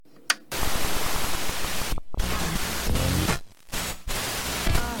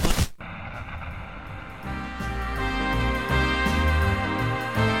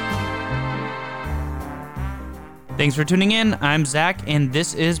Thanks for tuning in. I'm Zach, and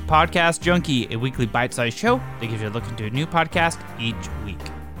this is Podcast Junkie, a weekly bite-sized show that gives you a look into a new podcast each week.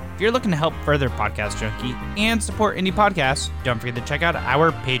 If you're looking to help further Podcast Junkie and support indie podcasts, don't forget to check out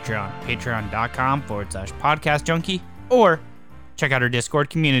our Patreon, patreon.com/Podcast Junkie, or check out our Discord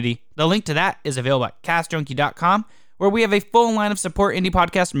community. The link to that is available at castjunkie.com, where we have a full line of support indie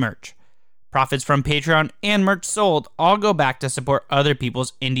podcast merch. Profits from Patreon and merch sold all go back to support other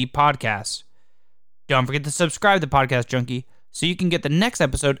people's indie podcasts. Don't forget to subscribe to Podcast Junkie so you can get the next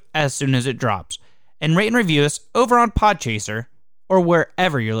episode as soon as it drops. And rate and review us over on Podchaser or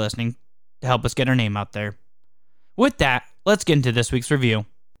wherever you're listening to help us get our name out there. With that, let's get into this week's review.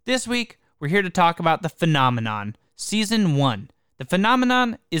 This week, we're here to talk about The Phenomenon, Season 1. The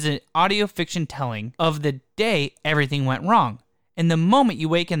Phenomenon is an audio fiction telling of the day everything went wrong, and the moment you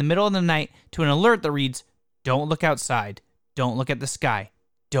wake in the middle of the night to an alert that reads, "Don't look outside, don't look at the sky,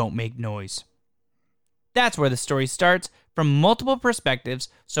 don't make noise." That's where the story starts, from multiple perspectives,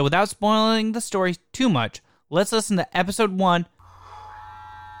 so without spoiling the story too much, let's listen to episode 1.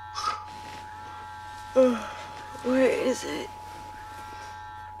 Where is it?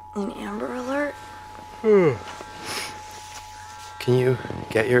 An Amber Alert? Can you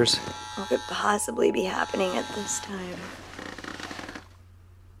get yours? What could possibly be happening at this time?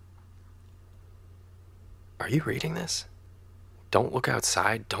 Are you reading this? Don't look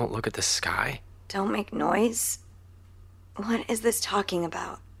outside, don't look at the sky. Don't make noise? What is this talking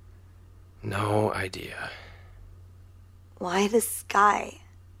about? No idea. Why the sky?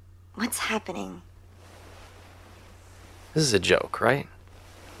 What's happening? This is a joke, right?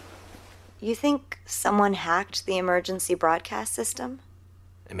 You think someone hacked the emergency broadcast system?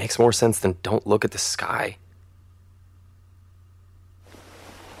 It makes more sense than don't look at the sky.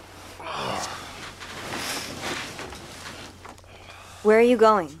 Where are you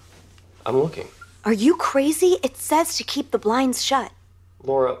going? I'm looking. Are you crazy? It says to keep the blinds shut.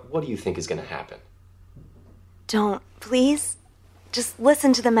 Laura, what do you think is going to happen? Don't, please. Just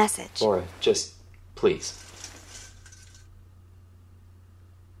listen to the message. Laura, just please.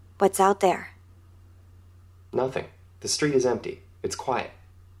 What's out there? Nothing. The street is empty. It's quiet.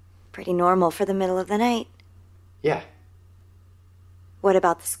 Pretty normal for the middle of the night. Yeah. What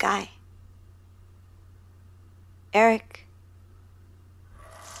about the sky? Eric?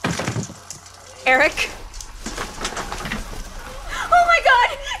 Eric? Oh my God!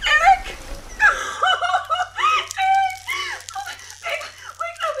 Eric! Eric! Oh, babe,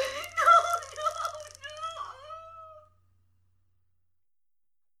 wake up! No!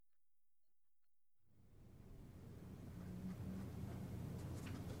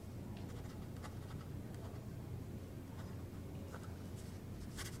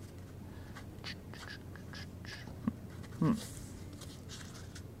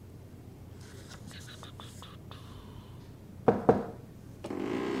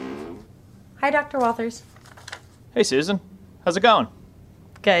 Hi, Dr. Walters. Hey, Susan. How's it going?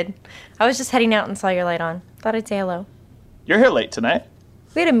 Good. I was just heading out and saw your light on. Thought I'd say hello. You're here late tonight.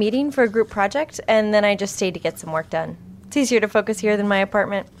 We had a meeting for a group project, and then I just stayed to get some work done. It's easier to focus here than my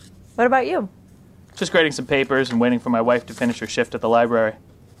apartment. What about you? Just grading some papers and waiting for my wife to finish her shift at the library.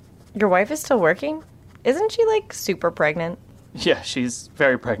 Your wife is still working? Isn't she, super pregnant? Yeah, she's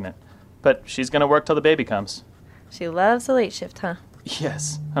very pregnant. But she's gonna work till the baby comes. She loves the late shift, huh?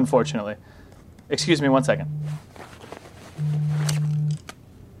 Yes, unfortunately. Excuse me 1 second.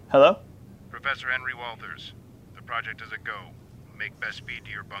 Hello? Professor Henry Walters. The project is a go. Make best speed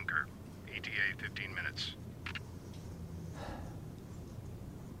to your bunker. ETA 15 minutes.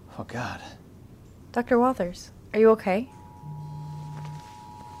 Oh, God. Dr. Walters, are you okay?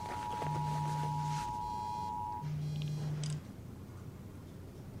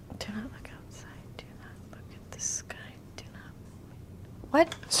 Do not look outside. Do not look at the sky. Do not...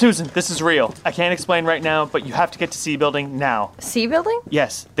 What? Susan, this is real. I can't explain right now, but you have to get to C building now. C building?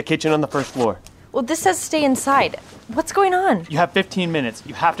 Yes, the kitchen on the first floor. Well, this says stay inside. What's going on? You have 15 minutes.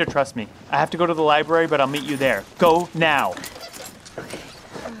 You have to trust me. I have to go to the library, but I'll meet you there. Go now.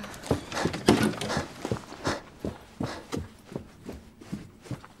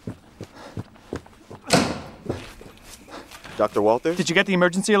 Dr. Walters? Did you get the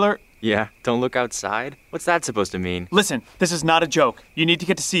emergency alert? Yeah, don't look outside? What's that supposed to mean? Listen, this is not a joke. You need to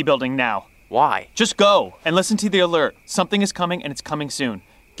get to C building now. Why? Just go and listen to the alert. Something is coming and it's coming soon.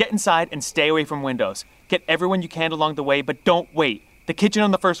 Get inside and stay away from windows. Get everyone you can along the way, but don't wait. The kitchen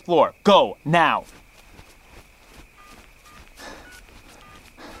on the first floor. Go, now.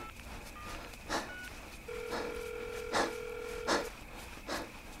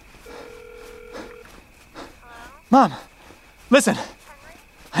 Mom, listen.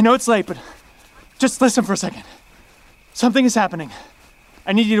 I know it's late, but just listen for a second. Something is happening.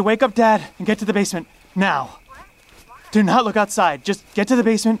 I need you to wake up Dad and get to the basement now. Do not look outside. Just get to the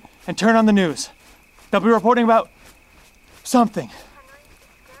basement and turn on the news. They'll be reporting about something.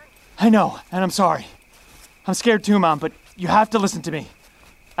 I know, and I'm sorry. I'm scared too, Mom, but you have to listen to me.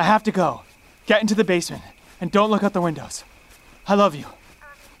 I have to go. Get into the basement and don't look out the windows. I love you.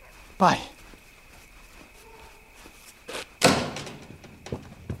 Bye.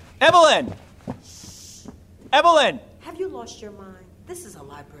 Evelyn! Evelyn! Have you lost your mind? This is a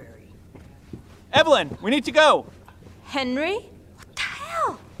library. Evelyn, we need to go. Henry? What the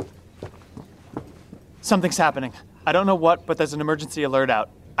hell? Something's happening. I don't know what, but there's an emergency alert out.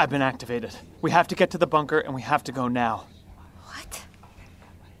 I've been activated. We have to get to the bunker and we have to go now. What?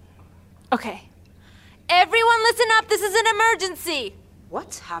 Okay. Everyone listen up, this is an emergency!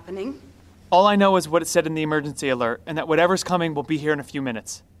 What's happening? All I know is what it said in the emergency alert, and that whatever's coming will be here in a few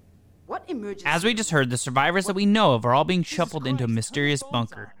minutes. What emergency? As we just heard, the survivors that we know of are all being shuffled into a mysterious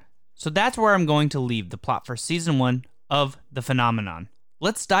bunker. So that's where I'm going to leave the plot for Season 1 of The Phenomenon.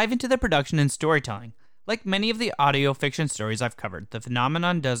 Let's dive into the production and storytelling. Like many of the audio fiction stories I've covered, The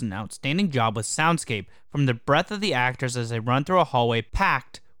Phenomenon does an outstanding job with soundscape, from the breath of the actors as they run through a hallway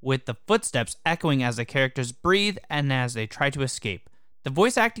packed with the footsteps echoing as the characters breathe and as they try to escape. The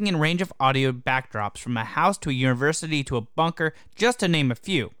voice acting and range of audio backdrops from a house to a university to a bunker, just to name a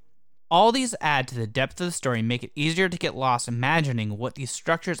few. All these add to the depth of the story and make it easier to get lost imagining what these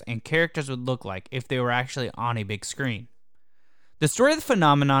structures and characters would look like if they were actually on a big screen. The story of The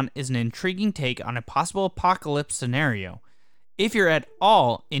Phenomenon is an intriguing take on a possible apocalypse scenario. If you're at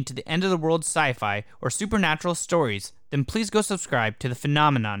all into the end-of-the-world sci-fi or supernatural stories, then please go subscribe to The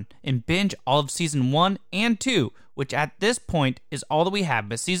Phenomenon and binge all of Season 1 and 2, which at this point is all that we have,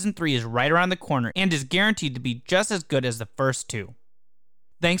 but Season 3 is right around the corner and is guaranteed to be just as good as the first two.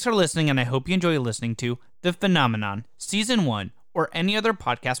 Thanks for listening, and I hope you enjoy listening to The Phenomenon, Season 1, or any other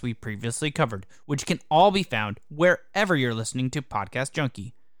podcast we previously covered, which can all be found wherever you're listening to Podcast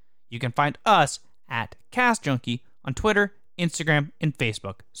Junkie. You can find us at Cast Junkie on Twitter, Instagram, and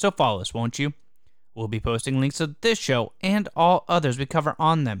Facebook, so follow us, won't you? We'll be posting links to this show and all others we cover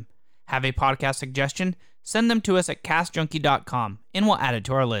on them. Have a podcast suggestion? Send them to us at castjunkie.com, and we'll add it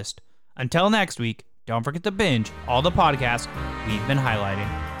to our list. Until next week, don't forget to binge all the podcasts we've been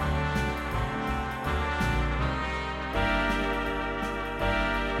highlighting.